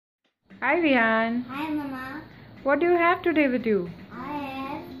Hi Vihan. Hi Mama. What do you have today with you? I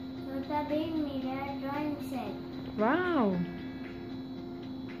have CHHOTA BHEEM mirror drawing set. Wow.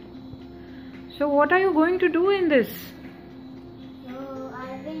 So what are you going to do in this? So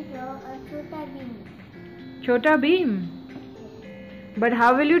I will draw a CHHOTA BHEEM. Chhota Bheem. But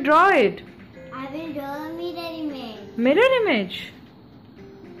how will you draw it? I will draw a mirror image. Mirror image?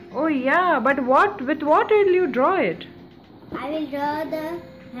 Oh yeah, but with what will you draw it? I will draw the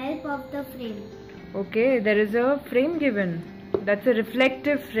help of the frame. Okay, there is a frame given. That's a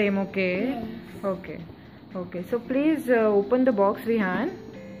reflective frame, okay? Yes. Okay. Okay, so please open the box, Vihan.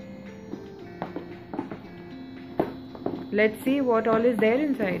 Let's see what all is there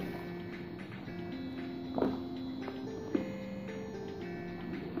inside.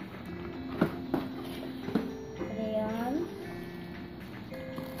 Crayon.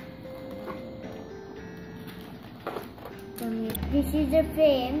 This is the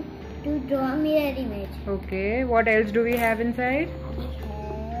frame to draw mirror image. Okay, what else do we have inside? We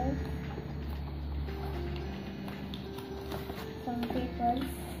have some papers.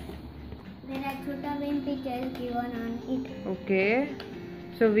 There are CHHOTA BHEEM pictures given on it. Okay,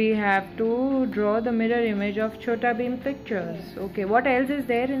 so we have to draw the mirror image of CHHOTA BHEEM Pictures. Yes. Okay, what else is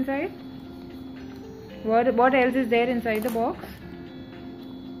there inside? What else is there inside the box?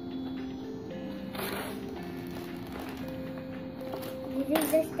 This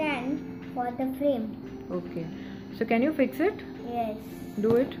is the stand for the frame. Okay, so can you fix it? Yes.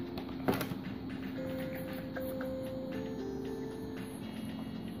 Do it.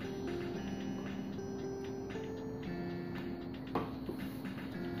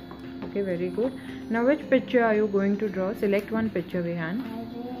 Okay, very good. Now which picture are you going to draw? Select one picture, Vihan.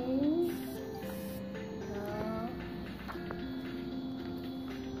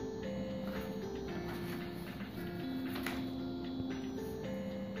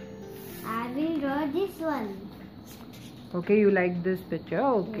 I will draw this one. Okay, you like this picture?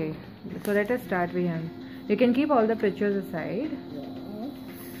 Okay. So let us start, Vihan. You can keep all the pictures aside. Yes.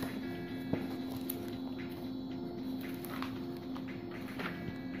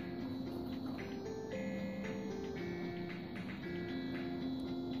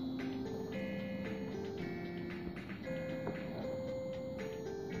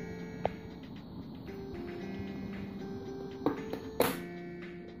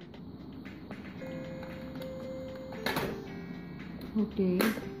 Okay.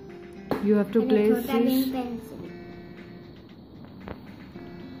 You have to And a place CHHOTA BHEEM this. pencil.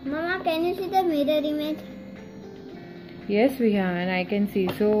 Mama, can you see the mirror image? Yes, Vihan, I can see.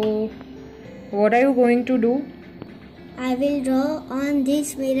 So, what are you going to do? I will draw on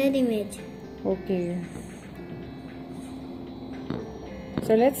this mirror image. Okay.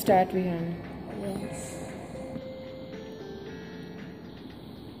 So let's start, Vihan. Yes.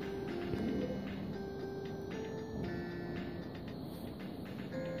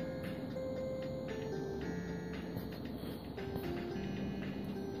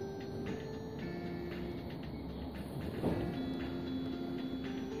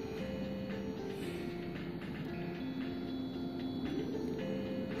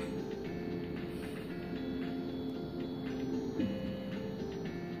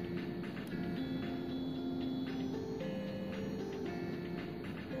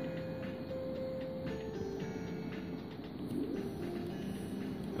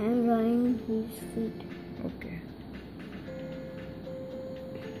 I am drawing his feet. Okay.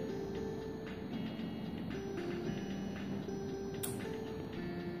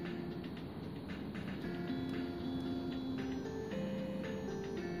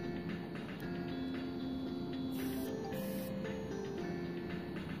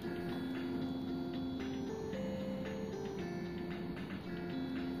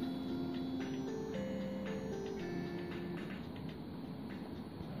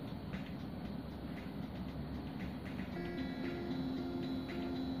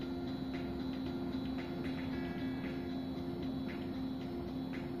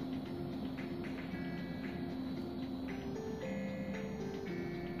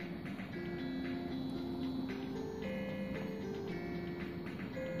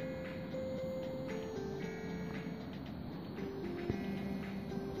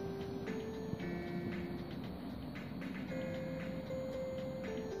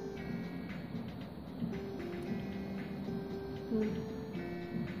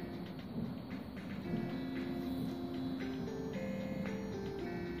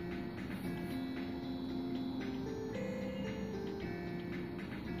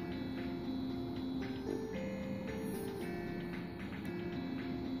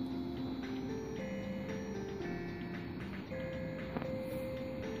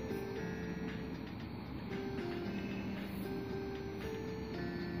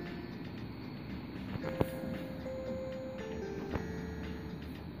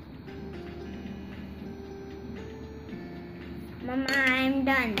 I'm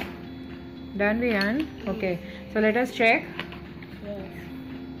done. Done, Vihan? Okay. So let us check Yes.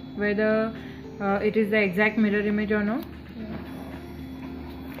 whether it is the exact mirror image or no.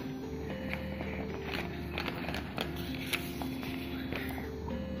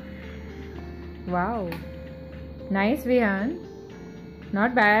 Wow. Nice, Vihan.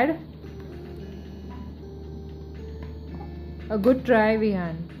 Not bad. A good try,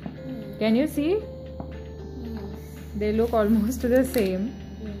 Vihan. Can you see? Yes. They look almost the same.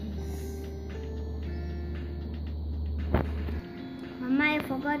 Mama, I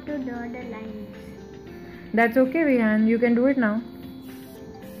forgot to draw the lines. That's okay, Vihan. You can do it now.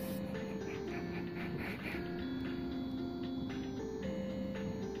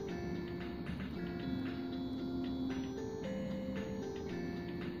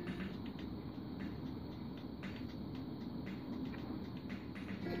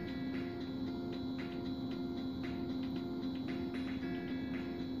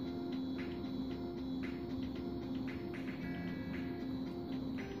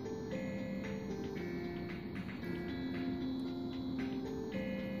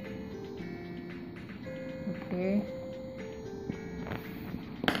 Okay.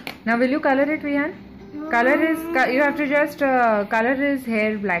 Now will you color it, Vihan? Color is, you have to just color his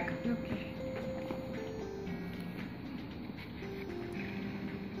hair black. Okay.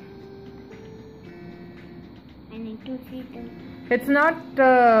 I need to see the... It's not,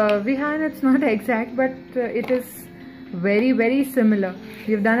 Vihan, it's not exact, but it is very similar.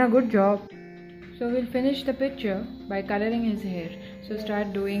 You've done a good job. So we'll finish the picture by coloring his hair. So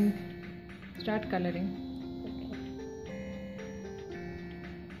start coloring.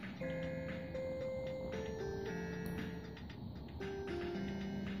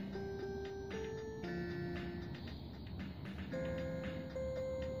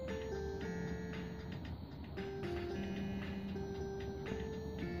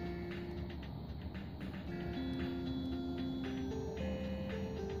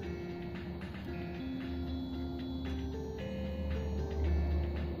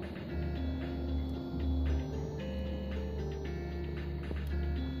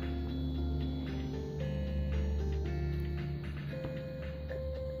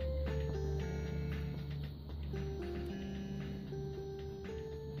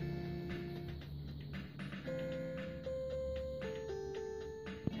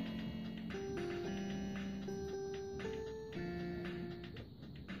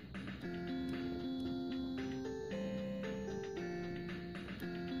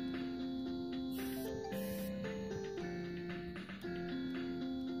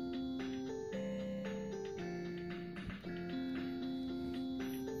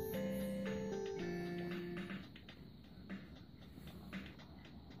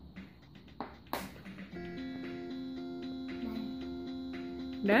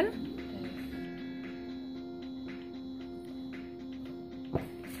 Done?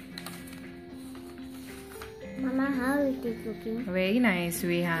 Mama, how it is looking? Very nice,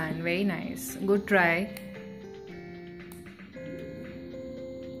 Vihan. Very nice. Good try.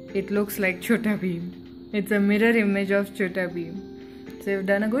 It looks like Chhota Bheem. It's a mirror image of Chhota Bheem. So you've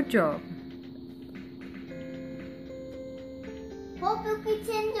done a good job. Hope you kids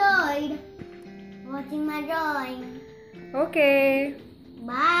enjoyed watching my drawing. Okay.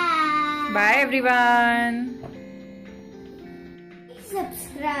 Bye. Bye everyone.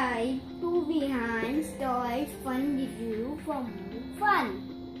 Subscribe to VIHAAN Toys Fun review for more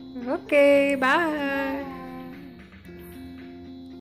fun. Okay. Bye.